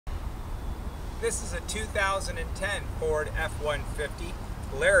This is a 2010 Ford F150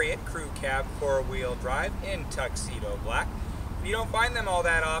 Lariat crew cab 4-wheel drive in tuxedo black. You don't find them all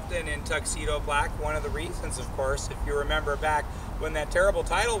that often in tuxedo black. One of the reasons, of course, if you remember back when that terrible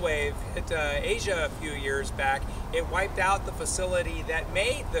tidal wave hit Asia a few years back, it wiped out the facility that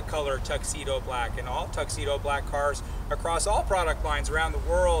made the color tuxedo black, and all tuxedo black cars across all product lines around the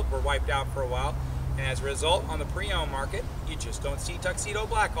world were wiped out for a while. And as a result, on the pre-owned market, you just don't see tuxedo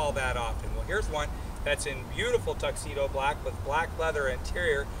black all that often. Well, here's one that's in beautiful tuxedo black with black leather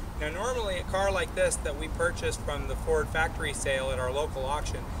interior. Now, normally a car like this that we purchased from the Ford factory sale at our local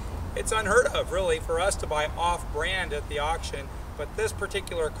auction, it's unheard of, really, for us to buy off-brand at the auction, but this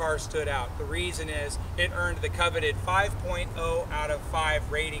particular car stood out. The reason is it earned the coveted 5.0 out of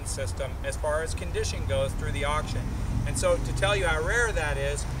 5 rating system as far as condition goes through the auction. And so, to tell you how rare that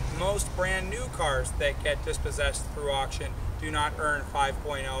is, most brand new cars that get dispossessed through auction do not earn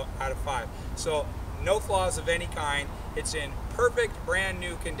 5.0 out of 5. So no flaws of any kind. It's in perfect brand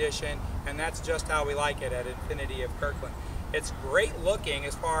new condition, and that's just how we like it at Infiniti of Kirkland. It's great looking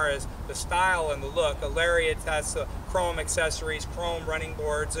as far as the style and the look. A Lariat has chrome accessories, chrome running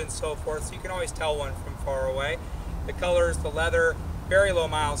boards, and so forth, so you can always tell one from far away. The colors, the leather, very low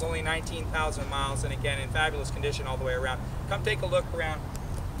miles, only 19,000 miles, and again in fabulous condition all the way around. Come take a look around.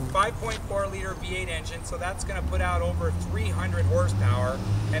 5.4 liter V8 engine, so that's going to put out over 300 horsepower,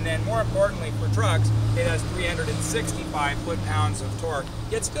 and then more importantly for trucks, it has 365 foot-pounds of torque.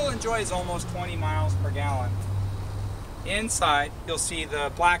 It still enjoys almost 20 miles per gallon. Inside, you'll see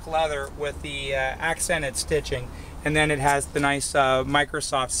the black leather with the accented stitching, and then it has the nice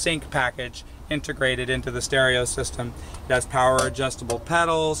Microsoft Sync package integrated into the stereo system. It has power adjustable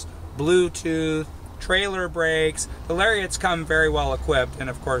pedals, Bluetooth, trailer brakes. The Lariats come very well equipped, and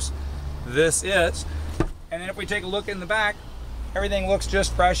of course this is. And then if we take a look in the back, everything looks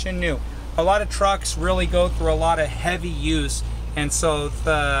just fresh and new. A lot of trucks really go through a lot of heavy use, and so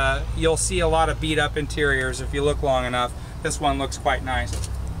you'll see a lot of beat up interiors if you look long enough. This one looks quite nice.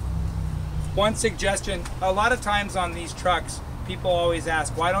 One suggestion, a lot of times on these trucks people always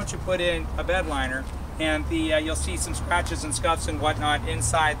ask, why don't you put in a bed liner? And you'll see some scratches and scuffs and whatnot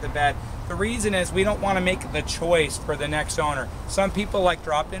inside the bed. The reason is we don't want to make the choice for the next owner. Some people like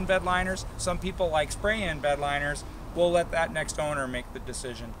drop-in bed liners, some people like spray-in bed liners. We'll let that next owner make the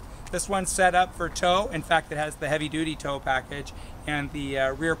decision. This one's set up for tow. In fact, it has the heavy-duty tow package and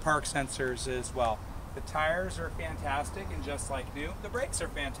the rear park sensors as well. The tires are fantastic and just like new. The brakes are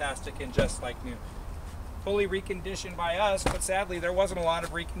fantastic and just like new. Fully reconditioned by us, but sadly there wasn't a lot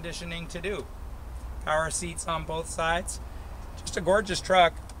of reconditioning to do. Power seats on both sides. Just a gorgeous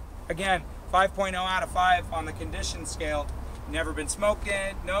truck. Again, 5.0 out of 5 on the condition scale. Never been smoked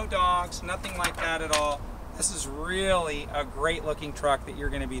in, no dogs, nothing like that at all. This is really a great looking truck that you're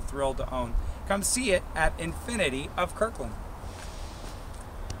going to be thrilled to own. Come see it at Infiniti of Kirkland.